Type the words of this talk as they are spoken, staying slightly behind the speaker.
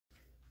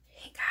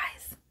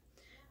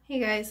Hey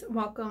guys,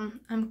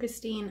 welcome. I'm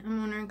Christine.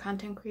 I'm owner and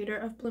content creator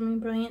of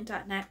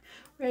bloomingbrilliant.net,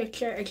 where I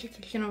share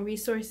educational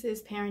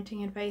resources,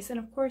 parenting advice, and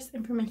of course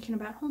information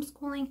about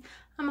homeschooling.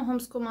 I'm a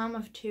homeschool mom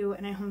of 2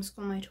 and I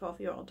homeschool my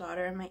 12-year-old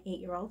daughter and my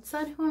 8-year-old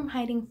son, who I'm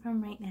hiding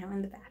from right now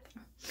in the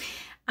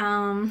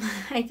bathroom.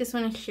 I just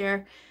want to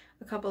share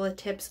a couple of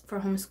tips for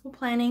homeschool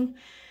planning,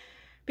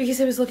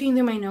 because I was looking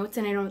through my notes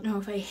and I don't know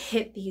if I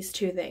hit these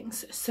 2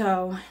 things.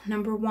 So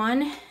number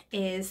 1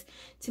 is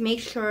to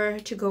make sure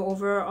to go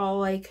over all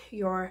like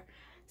your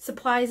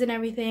supplies and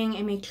everything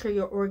and make sure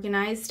you're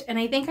organized. And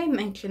I think I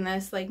mentioned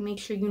this, like make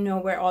sure you know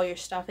where all your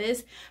stuff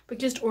is, but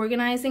just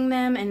organizing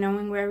them and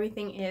knowing where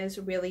everything is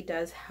really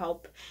does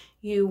help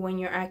you when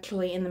you're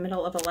actually in the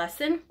middle of a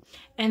lesson.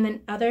 And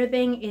then other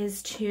thing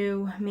is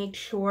to make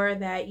sure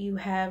that you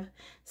have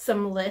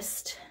some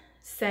list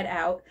set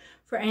out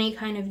for any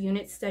kind of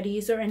unit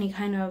studies or any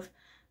kind of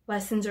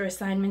lessons or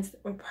assignments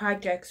or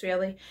projects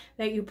really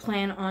that you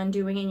plan on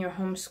doing in your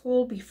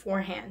homeschool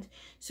beforehand.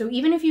 So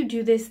even if you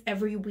do this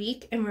every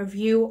week and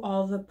review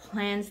all the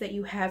plans that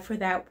you have for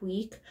that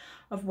week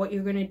of what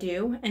you're going to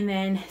do, and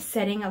then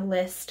setting a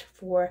list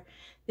for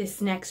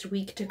this next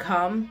week to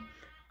come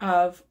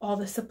of all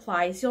the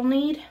supplies you'll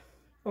need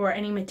or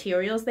any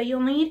materials that you'll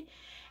need,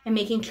 and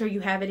making sure you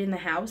have it in the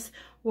house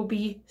will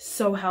be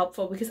so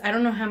helpful. Because I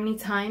don't know how many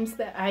times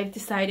that I've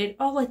decided,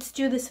 oh, let's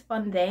do this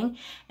fun thing,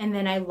 and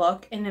then I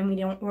look and then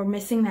we're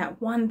missing that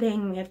one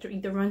thing. We have to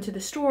either run to the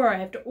store or I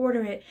have to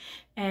order it,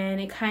 and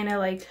it kind of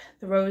like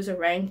throws a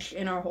wrench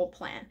in our whole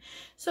plan.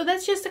 So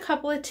that's just a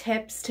couple of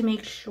tips to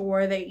make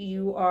sure that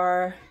you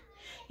are,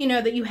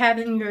 that you have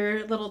in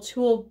your little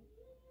tool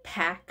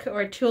pack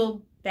or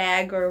tool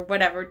bag or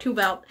whatever, tool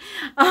belt,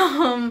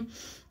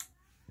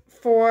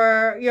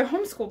 for your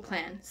homeschool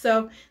plan.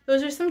 So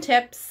those are some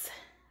tips.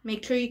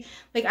 Make sure you,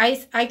 like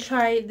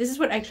this is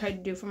what I try to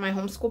do for my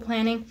homeschool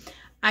planning.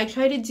 I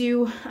try to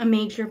do a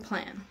major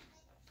plan.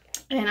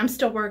 And I'm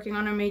still working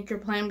on a major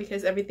plan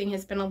because everything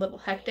has been a little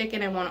hectic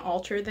and I want to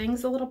alter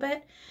things a little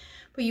bit.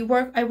 But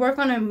I work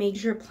on a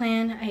major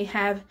plan. I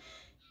have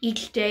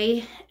each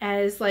day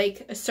as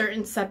like a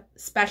certain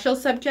special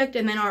subject,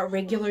 and then our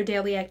regular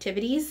daily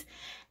activities.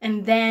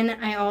 And then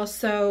I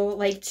also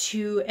like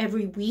to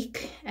every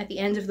week at the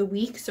end of the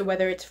week, so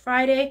whether it's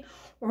Friday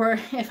or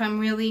if I'm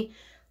really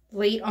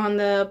late on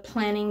the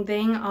planning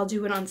thing, I'll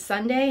do it on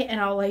Sunday,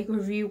 and I'll like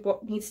review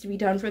what needs to be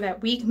done for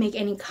that week, make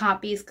any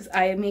copies, because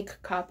I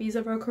make copies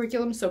of our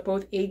curriculum so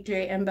both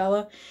AJ and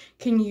Bella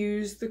can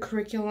use the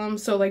curriculum.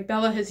 So like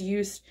Bella has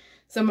used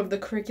some of the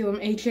curriculum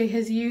AJ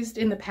has used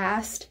in the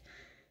past,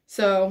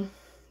 so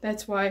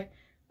that's why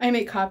I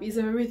make copies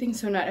of everything,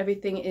 so not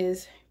everything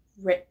is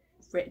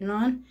written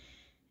on.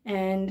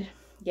 And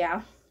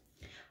yeah,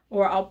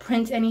 or I'll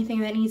print anything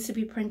that needs to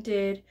be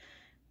printed,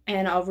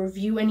 and I'll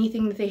review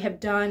anything that they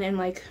have done and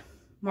like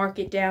mark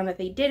it down that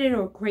they did it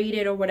or grade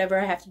it or whatever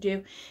I have to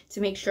do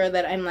to make sure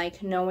that I'm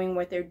like knowing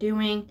what they're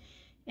doing.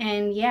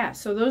 And yeah,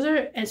 so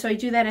so I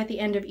do that at the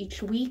end of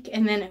each week,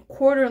 and then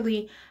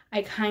quarterly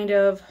I kind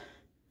of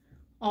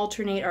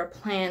alternate our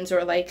plans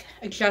or like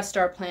adjust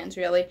our plans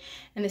really.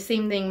 And the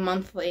same thing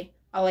monthly,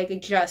 I'll like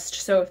adjust.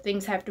 So if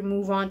things have to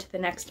move on to the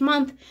next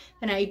month,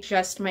 then I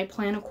adjust my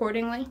plan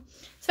accordingly.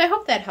 So I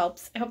hope that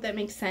helps. I hope that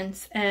makes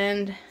sense.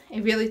 And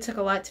it really took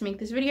a lot to make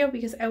this video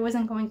because I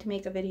wasn't going to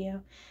make a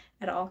video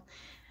at all.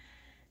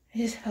 I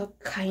just felt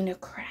kind of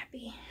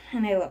crappy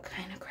and I look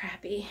kind of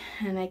crappy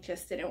and I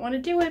just didn't want to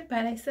do it,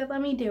 but I said,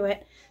 let me do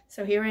it.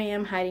 So here I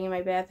am hiding in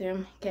my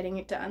bathroom, getting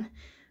it done.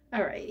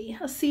 Alrighty,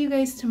 I'll see you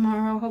guys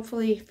tomorrow,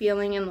 hopefully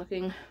feeling and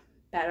looking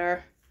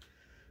better.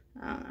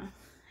 I don't know.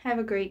 Have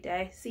a great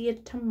day. See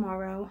you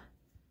tomorrow.